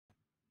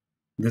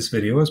This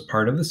video is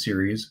part of the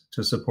series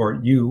to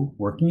support you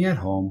working at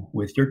home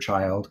with your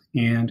child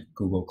and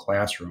Google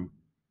Classroom.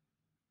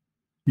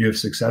 You have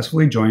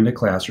successfully joined a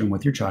classroom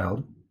with your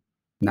child.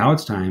 Now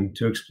it's time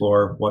to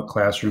explore what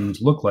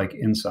classrooms look like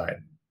inside.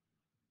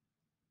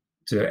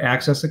 To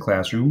access a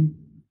classroom,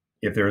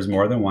 if there is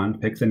more than one,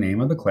 pick the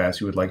name of the class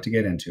you would like to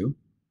get into.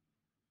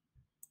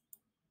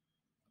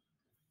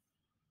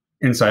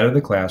 Inside of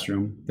the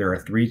classroom, there are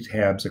 3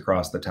 tabs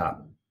across the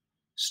top: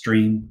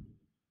 Stream,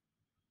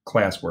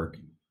 Classwork,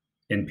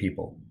 and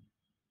People.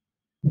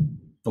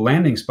 The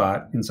landing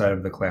spot inside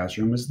of the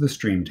classroom is the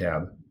Stream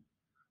tab.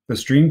 The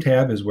Stream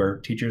tab is where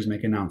teachers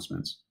make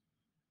announcements.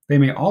 They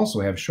may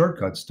also have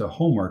shortcuts to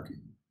homework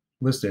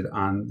listed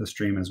on the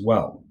stream as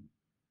well.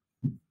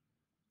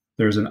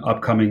 There's an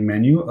upcoming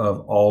menu of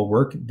all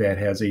work that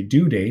has a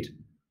due date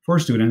for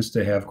students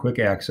to have quick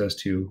access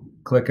to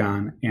click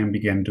on and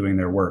begin doing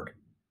their work.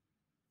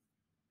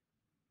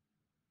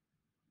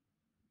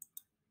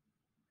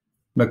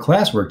 The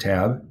Classwork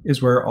tab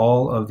is where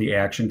all of the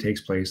action takes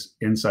place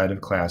inside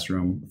of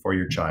Classroom for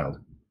your child.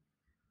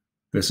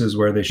 This is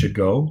where they should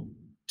go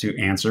to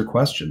answer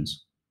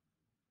questions,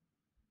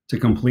 to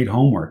complete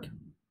homework,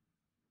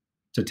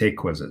 to take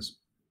quizzes.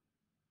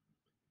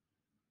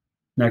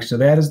 Next to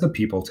that is the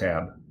People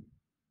tab.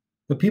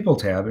 The People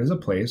tab is a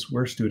place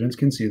where students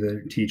can see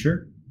their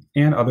teacher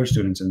and other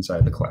students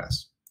inside the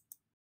class.